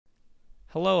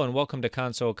Hello and welcome to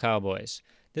Console Cowboys.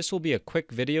 This will be a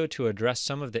quick video to address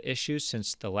some of the issues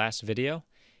since the last video.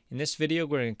 In this video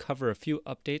we're going to cover a few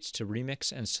updates to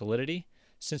Remix and Solidity.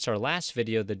 Since our last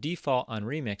video, the default on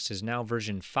Remix is now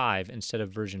version 5 instead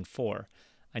of version 4.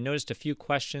 I noticed a few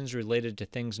questions related to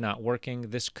things not working.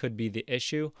 This could be the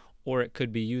issue or it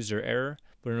could be user error,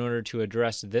 but in order to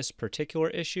address this particular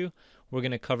issue, we're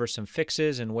going to cover some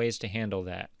fixes and ways to handle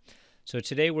that. So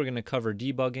today we're going to cover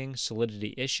debugging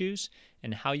Solidity issues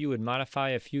and how you would modify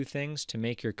a few things to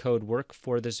make your code work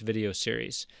for this video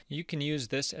series. You can use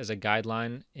this as a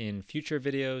guideline in future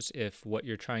videos if what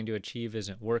you're trying to achieve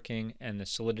isn't working and the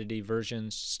Solidity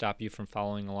versions stop you from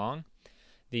following along.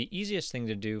 The easiest thing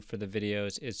to do for the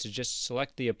videos is to just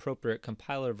select the appropriate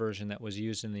compiler version that was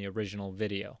used in the original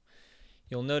video.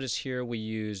 You'll notice here we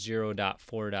use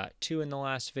 0.4.2 in the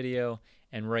last video,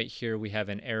 and right here we have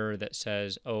an error that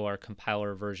says, oh, our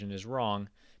compiler version is wrong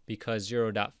because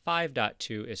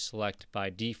 0.5.2 is selected by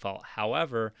default.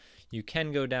 However, you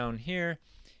can go down here,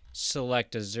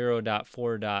 select a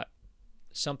 0.4.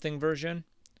 something version,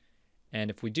 and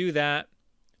if we do that,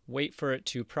 wait for it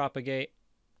to propagate,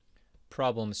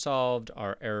 problem solved,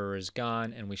 our error is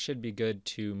gone, and we should be good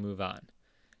to move on.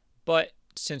 But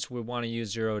since we want to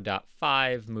use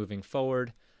 0.5 moving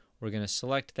forward, we're going to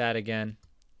select that again.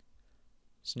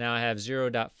 So now I have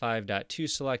 0.5.2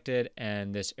 selected,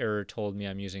 and this error told me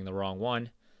I'm using the wrong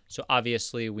one. So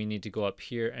obviously we need to go up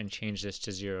here and change this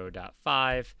to 0.5.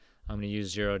 I'm going to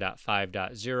use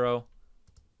 0.5.0. I'm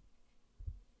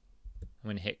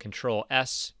going to hit Control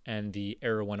S and the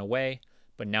error went away,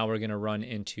 but now we're going to run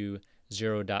into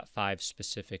 0.5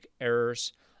 specific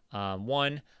errors.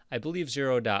 One, I believe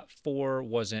 0.4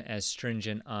 wasn't as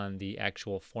stringent on the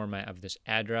actual format of this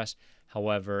address.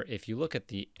 However, if you look at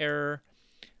the error,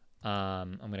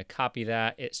 I'm going to copy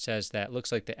that. It says that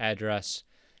looks like the address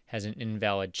has an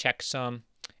invalid checksum,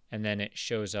 and then it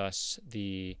shows us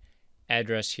the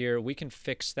address here. We can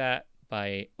fix that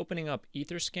by opening up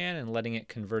Etherscan and letting it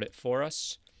convert it for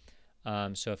us.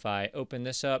 So if I open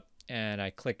this up and I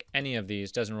click any of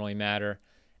these, doesn't really matter,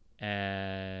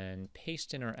 and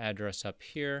paste in our address up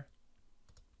here,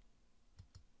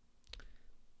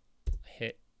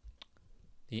 hit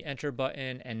the enter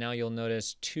button, and now you'll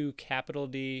notice 2 capital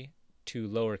D, 2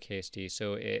 lowercase d.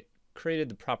 So it created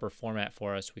the proper format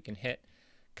for us. We can hit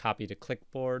copy to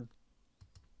clipboard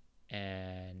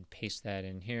and paste that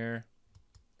in here.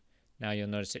 Now you'll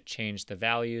notice it changed the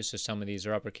values. So some of these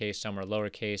are uppercase, some are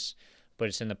lowercase, but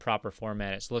it's in the proper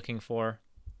format it's looking for.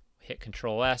 Hit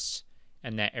Control S,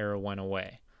 and that error went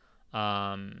away.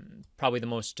 Probably the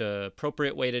most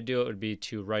appropriate way to do it would be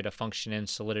to write a function in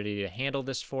Solidity to handle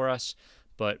this for us,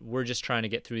 but we're just trying to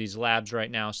get through these labs right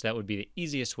now, so that would be the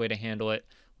easiest way to handle it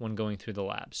when going through the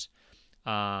labs.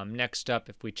 Next up,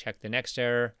 if we check the next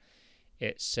error,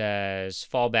 it says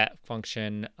fallback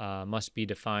function must be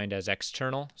defined as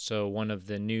external. So one of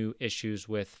the new issues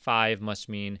with 5 must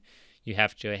mean you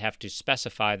have to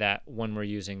specify that when we're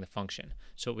using the function.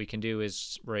 So what we can do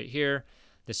is right here,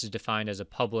 this is defined as a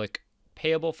public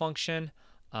payable function.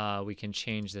 We can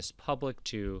change this public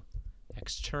to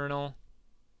external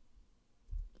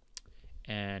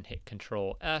and hit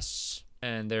Control S,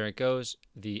 and there it goes.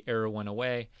 The error went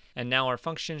away, and now our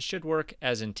function should work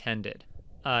as intended.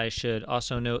 I should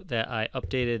also note that I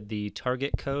updated the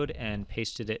target code and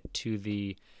pasted it to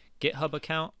the GitHub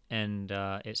account, and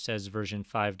it says version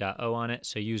 5.0 on it,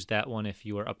 so use that one if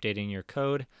you are updating your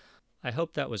code. I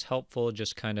hope that was helpful,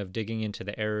 just kind of digging into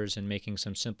the errors and making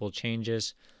some simple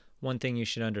changes. One thing you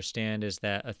should understand is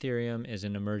that Ethereum is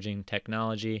an emerging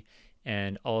technology,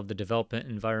 and all of the development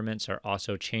environments are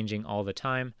also changing all the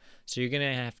time, so you're going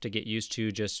to have to get used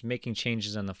to just making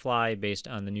changes on the fly based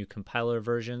on the new compiler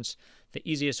versions. The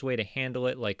easiest way to handle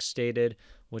it, like stated,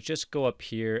 was just go up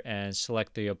here and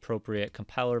select the appropriate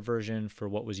compiler version for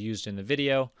what was used in the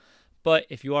video. But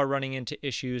if you are running into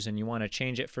issues and you want to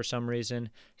change it for some reason,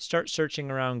 start searching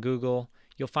around Google.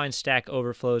 You'll find Stack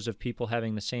Overflows of people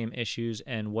having the same issues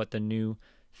and what the new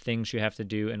things you have to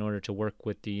do in order to work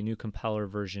with the new compiler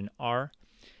version are.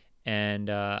 And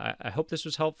I hope this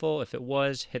was helpful. If it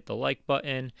was, hit the like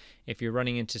button. If you're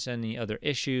running into any other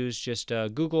issues, just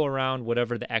Google around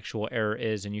whatever the actual error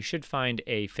is, and you should find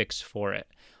a fix for it.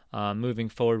 Moving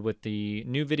forward with the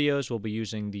new videos, we'll be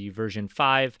using the version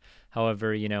 5.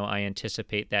 However, I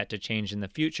anticipate that to change in the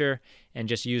future, and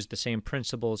just use the same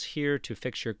principles here to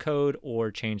fix your code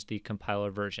or change the compiler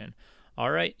version.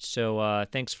 Alright, so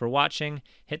thanks for watching.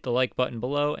 Hit the like button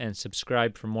below and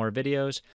subscribe for more videos.